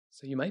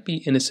So you might be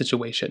in a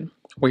situation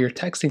where you're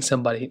texting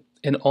somebody,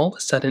 and all of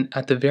a sudden,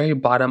 at the very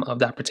bottom of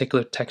that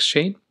particular text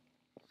chain,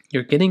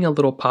 you're getting a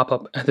little pop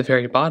up at the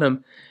very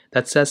bottom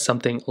that says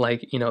something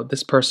like,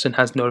 this person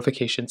has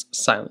notifications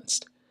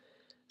silenced.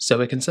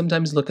 So it can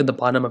sometimes look at the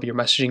bottom of your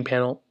messaging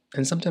panel,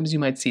 and sometimes you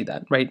might see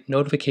that, right?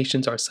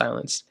 Notifications are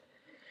silenced.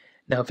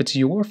 Now, if it's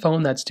your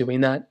phone that's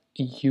doing that,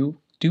 you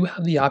do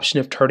have the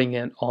option of turning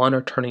it on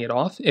or turning it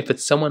off. If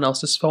it's someone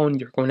else's phone,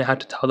 you're going to have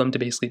to tell them to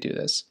basically do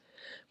this.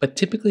 But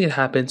typically it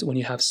happens when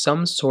you have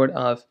some sort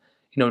of,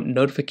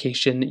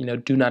 notification,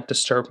 do not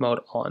disturb mode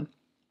on.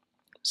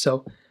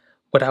 So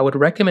what I would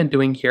recommend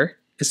doing here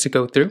is to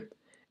go through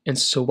and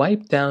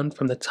swipe down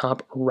from the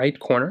top right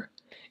corner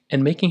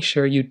and making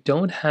sure you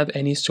don't have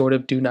any sort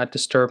of do not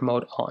disturb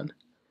mode on.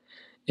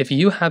 If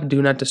you have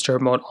do not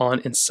disturb mode on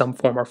in some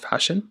form or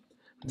fashion,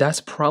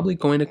 that's probably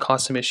going to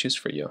cause some issues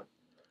for you.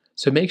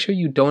 So make sure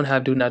you don't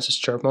have do not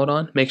disturb mode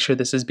on. Make sure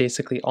this is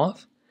basically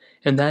off.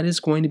 And that is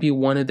going to be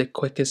one of the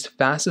quickest,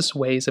 fastest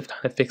ways of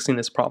kind of fixing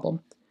this problem.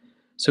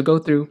 So go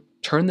through,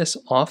 turn this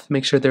off,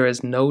 make sure there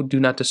is no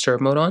do not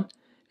disturb mode on,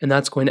 and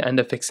that's going to end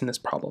up fixing this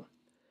problem.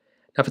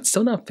 Now, if it's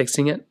still not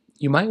fixing it,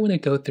 you might want to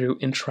go through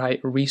and try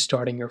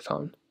restarting your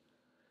phone.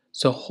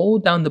 So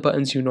hold down the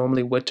buttons you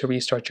normally would to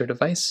restart your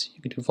device.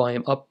 You can do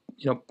volume up,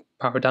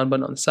 power down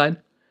button on the side.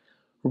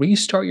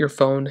 Restart your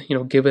phone,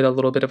 give it a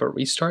little bit of a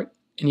restart,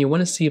 and you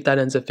want to see if that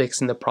ends up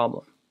fixing the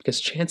problem,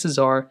 because chances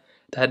are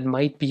that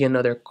might be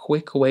another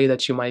quick way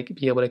that you might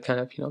be able to kind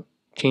of,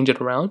 change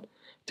it around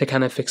to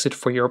kind of fix it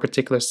for your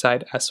particular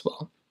side as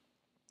well.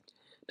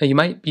 Now, you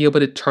might be able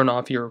to turn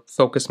off your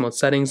focus mode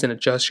settings and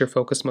adjust your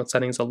focus mode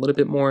settings a little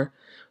bit more.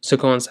 So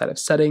go inside of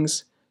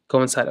settings,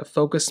 go inside of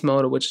focus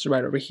mode, which is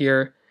right over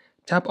here,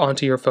 tap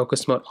onto your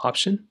focus mode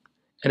option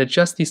and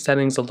adjust these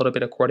settings a little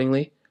bit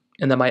accordingly,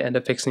 and that might end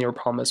up fixing your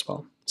problem as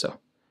well. So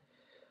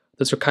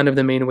those are kind of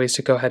the main ways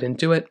to go ahead and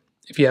do it.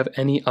 If you have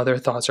any other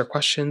thoughts or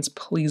questions,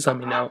 please let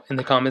me know in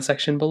the comment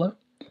section below.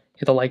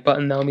 Hit the like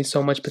button, that would mean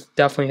so much, but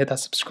definitely hit that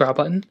subscribe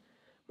button.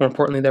 More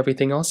importantly than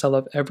everything else, I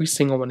love every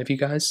single one of you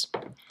guys.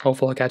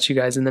 Hopefully I'll catch you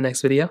guys in the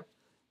next video.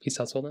 Peace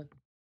out till then.